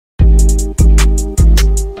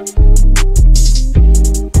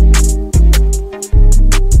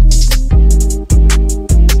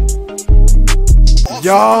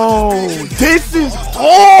Yo, this is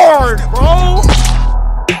hard, bro.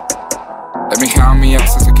 Let me count me up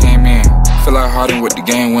since I came in. Feel like Harden with the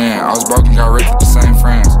game win. I was broken, got rich with the same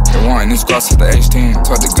friends. They wantin' this gloss since the age 10.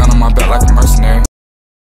 Tuck the gun on my back like a mercenary.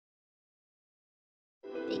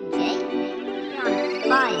 Big J, you're on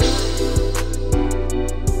fire.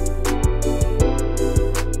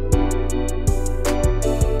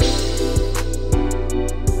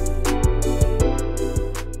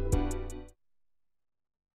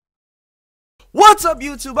 What's up,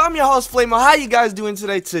 YouTube? I'm your host, Flamo. How you guys doing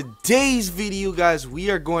today? Today's video, guys, we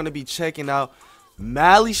are going to be checking out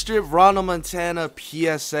MaliStripRondoMontana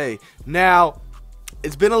PSA. Now,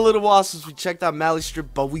 it's been a little while since we checked out MaliStrip,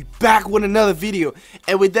 but we back with another video.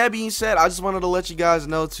 And with that being said, I just wanted to let you guys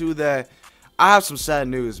know too that I have some sad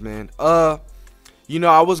news, man. You know,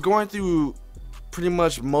 I was going through pretty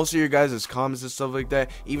much most of your guys' comments and stuff like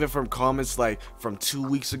that, even from comments like from 2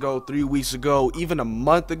 weeks ago, 3 weeks ago, even a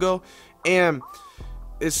month ago. And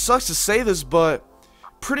it sucks to say this, but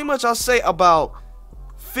pretty much I'll say about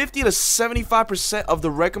 50 to 75% of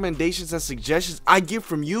the recommendations and suggestions I get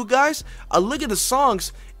from you guys, I look at the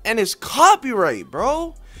songs and it's copyright,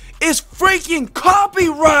 bro. It's freaking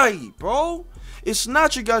copyright, bro. It's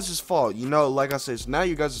not your guys' fault, you know. Like I said, it's not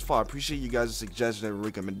your guys' fault. I appreciate you guys' suggestions and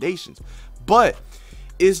recommendations, but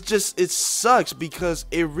it's just, it sucks because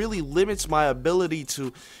it really limits my ability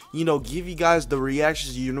to, you know, give you guys the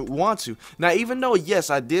reactions you want to. Now, even though,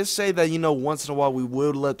 yes, I did say that, you know, once in a while we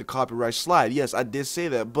will let the copyright slide. Yes, I did say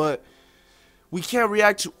that, but we can't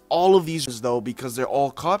react to all of these, though, because they're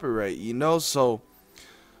all copyright, you know. So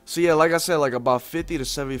yeah, like I said, like about 50 to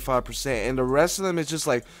 75%, and the rest of them is just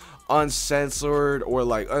like uncensored or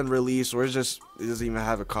like unreleased, or it doesn't even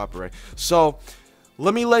have a copyright. So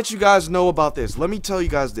let me let you guys know about this. Let me tell you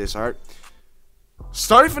guys this, alright?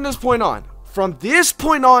 Starting from this point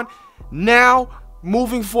on, now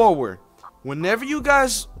moving forward, whenever you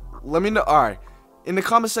guys, let me know, alright, in the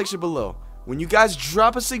comment section below, when you guys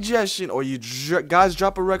drop a suggestion or you guys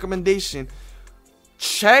drop a recommendation,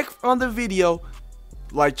 check on the video,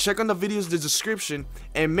 like check on the video's description,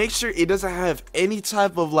 and make sure it doesn't have any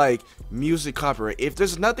type of like music copyright. If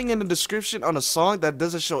there's nothing in the description on a song that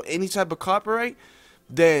doesn't show any type of copyright,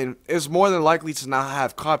 then it's more than likely to not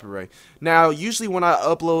have copyright. Now, usually when I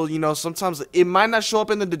upload, you know, sometimes it might not show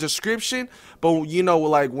up in the description, but you know,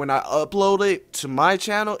 like when I upload it to my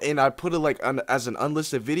channel and I put it like as an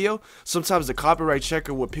unlisted video, sometimes the copyright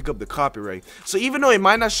checker will pick up the copyright. So even though it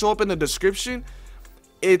might not show up in the description,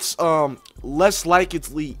 it's less likely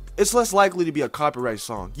to be a copyright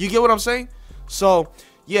song. You get what I'm saying? So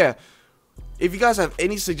yeah, if you guys have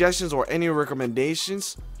any suggestions or any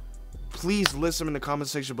recommendations, please list them in the comment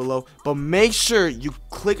section below, but make sure you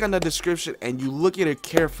click on the description and you look at it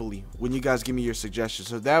carefully when you guys give me your suggestions,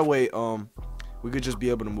 so that way we could just be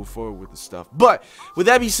able to move forward with the stuff. But with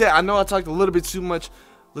that being said, I know I talked a little bit too much.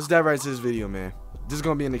 Let's dive right into this video, man. This is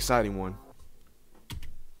gonna be an exciting one.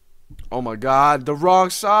 Oh my god, the wrong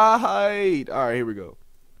side. All right, here we go.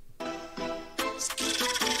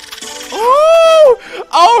 Ooh,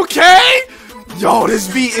 okay. Yo, this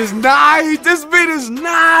beat is nice. This beat is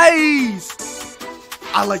nice.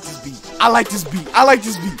 I like this beat. I like this beat. I like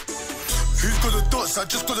this beat. Who's got the dots? I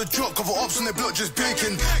just got a drop. Cover ops on the block, just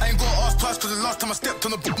baking. I ain't got to ask twice because the last time I stepped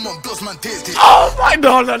on the book, my blows, man, taste it. Oh my,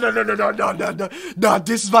 no.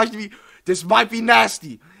 This might be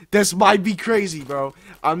nasty. This might be crazy, bro.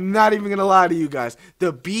 I'm not even gonna lie to you guys.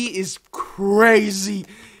 The beat is crazy.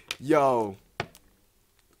 Yo.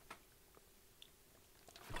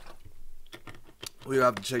 We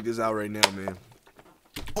have to check this out right now, man.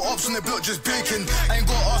 Ops on the block, just baking. I ain't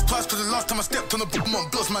got to ask twice because the last time I stepped on the book, my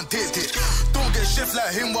blows, man, taste it. Don't get chef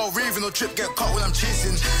like him while raving or trip get caught when I'm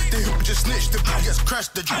chasing. They hoop just snitch, the beat gets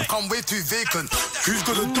crashed, the drop come way too vacant. Who's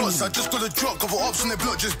got the dots? I just got a drop. Cover ops on the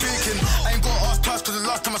block, just baking. I ain't got to ask twice because the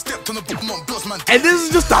last time I stepped on the book, my blows, man. And this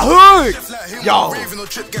is just the hood. Yo. Raving or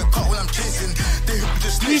trip get caught when I'm chasing. They hoop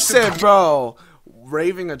just snitch. He said, bro,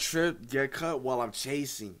 raving a trip get cut while I'm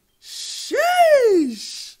chasing.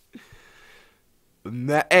 Sheesh.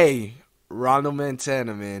 Hey,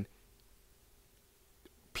 RondoMontana, man.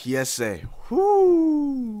 PSA.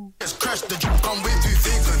 Whoo. Just crashed the drop, come way too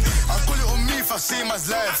vacant. I got it on me if I say my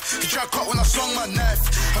life. You try cut when I swung my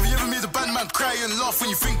knife. Have you ever made a bad man cry and laugh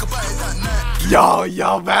when you think about it that night?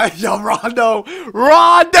 Yo, man. Yo, Rondo.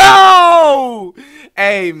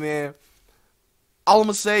 Hey, man. All I'm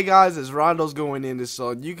gonna say, guys, is Rondo's going in this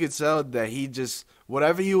song. You could tell that he just,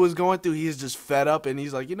 whatever he was going through, he's just fed up, and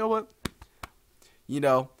he's like, you know what? You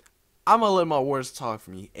know, I'm gonna let my words talk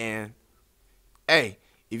for me. And hey,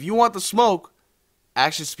 if you want the smoke,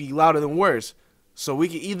 actions speak louder than words. So we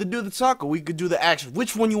can either do the talk or we could do the action.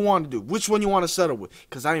 Which one you want to do? Which one you want to settle with?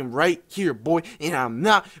 Because I am right here, boy, and I'm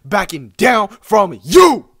not backing down from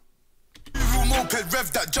you.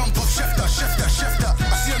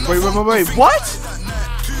 Wait. What?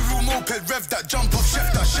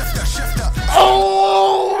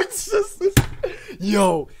 Oh, it's just,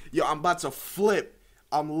 yo, I'm about to flip.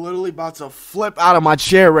 I'm literally about to flip out of my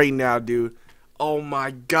chair right now, dude. Oh my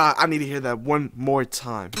god, I need to hear that one more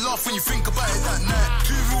time. Laugh when you think about it that night.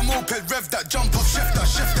 Two-wheel moped rev that jump off, shift that.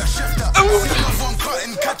 One cut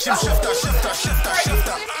and catch him, shift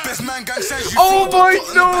that. Best man gang says you. Oh my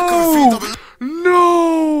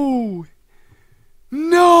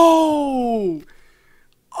no!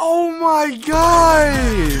 Oh my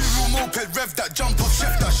gosh!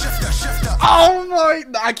 Oh my!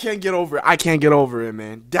 I can't get over it. I can't get over it,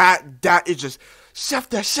 man. That is just shift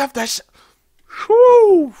that.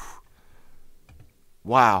 Whew.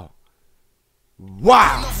 Wow.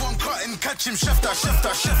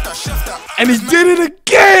 And he did it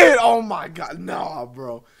again. Oh my god. Nah,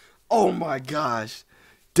 bro. Oh my gosh.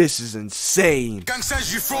 This is insane. Gang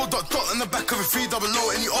says you throw dot in the back of a 300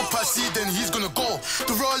 any up I see, then he's gonna go.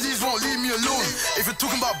 The Raleigh won't leave me alone. If you're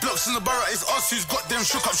talking about blocks in the borough, it's us who's got them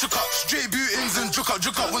shook up. Straight bootings and juke up.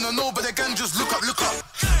 When I know, but they can just look up.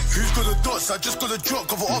 Who's got the dots? I just got a drop.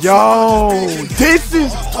 Yo, this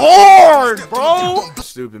is hard, bro.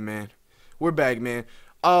 Stupid, man. We're back, man.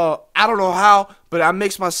 I don't know how, but I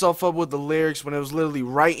mixed myself up with the lyrics when it was literally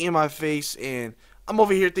right in my face, and I'm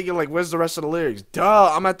over here thinking, like, where's the rest of the lyrics?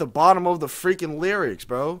 Duh, I'm at the bottom of the freaking lyrics,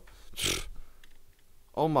 bro.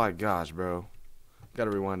 Oh my gosh, bro. Gotta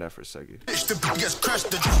rewind that for a second. The gets crashed,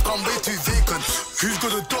 the drop gone way too vacant. Who's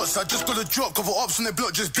got the dots? I just got a drop, cover ops on the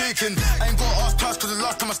block just baking. I ain't got ass pass cause the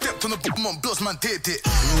last time I stepped on the bottom on blocks, man taped it.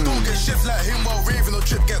 Don't get shift like him while raving or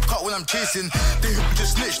trip get cut when I'm chasing. They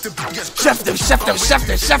just snitch, the gets chef them. Oh,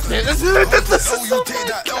 you take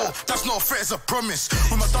that L, that's not a threat, it's a promise.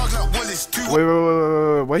 With my dog like Wallace, too. Wait,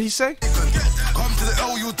 what'd he say? Come to the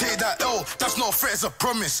L, you take that L, that's not a threat, it's a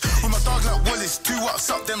promise. With my dog like Wallace, 2 ups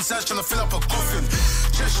up them sides trying to fill up a coffin.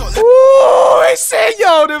 Ooh, he said,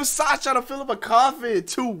 yo, them sides trying to fill up a coffin.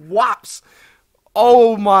 2 wops.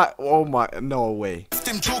 Oh my, no way.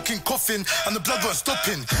 Them choking, coughing, and the blood weren't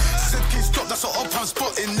stopping. Said case stop, that's what up I'm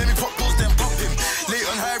spotting. Let me pop those, then pop him. Late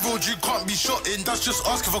on high road, you can't be shot in. That's just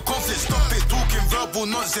asking for conflict. Stop it, talking verbal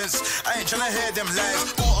nonsense. I ain't trying to hear them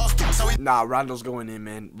lies. Go ask them, so nah, Rondo's going in,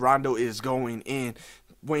 man. Rondo is going in.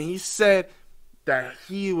 When he said that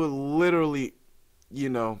he would literally, you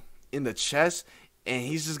know, in the chest, and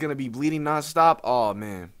he's just gonna be bleeding nonstop. Oh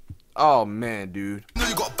man, dude. know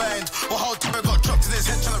you got banned. Or how deep I got dropped to this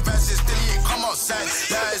head trying to rise this. Then he ain't come outside.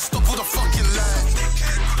 Lies, stop all the fucking lies.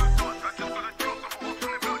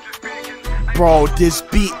 Bro, this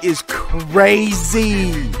beat is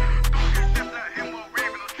crazy.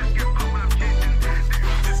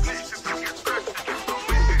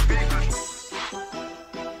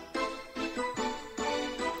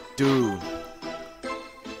 Dude,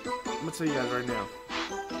 I'm gonna tell you guys right now.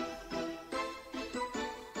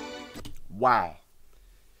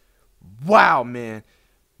 Wow, man.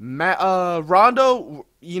 Rondo,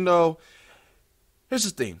 you know, here's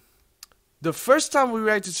the thing. The first time we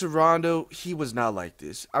reacted to Rondo, he was not like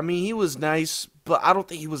this. I mean, he was nice, but I don't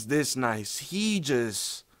think he was this nice. He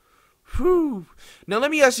just, whew. Now, let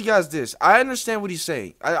me ask you guys this. I understand what he's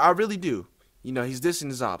saying. I really do. You know, he's dissing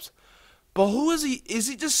his ops. But who is he? Is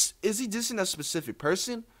he dissing a specific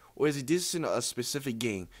person? Or is he dissing a specific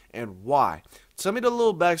game? And why? Tell me the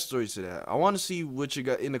little backstory to that. I want to see what you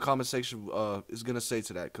got in the comment section is going to say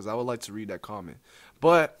to that. Because I would like to read that comment.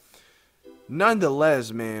 But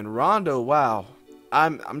nonetheless, man, Rondo, wow.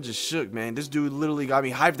 I'm just shook, man. This dude literally got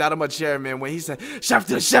me hyped out of my chair, man, when he said, chef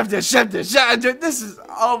this. This is,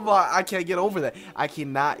 oh my, I can't get over that. I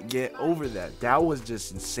cannot get over that. That was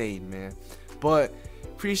just insane, man. But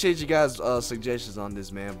appreciate you guys' suggestions on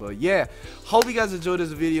this, man. But yeah, hope you guys enjoyed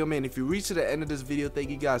this video, man. If you reach to the end of this video,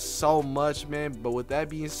 thank you guys so much, man. But with that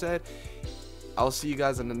being said, I'll see you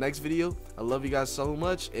guys in the next video. I love you guys so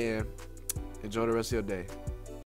much, and enjoy the rest of your day.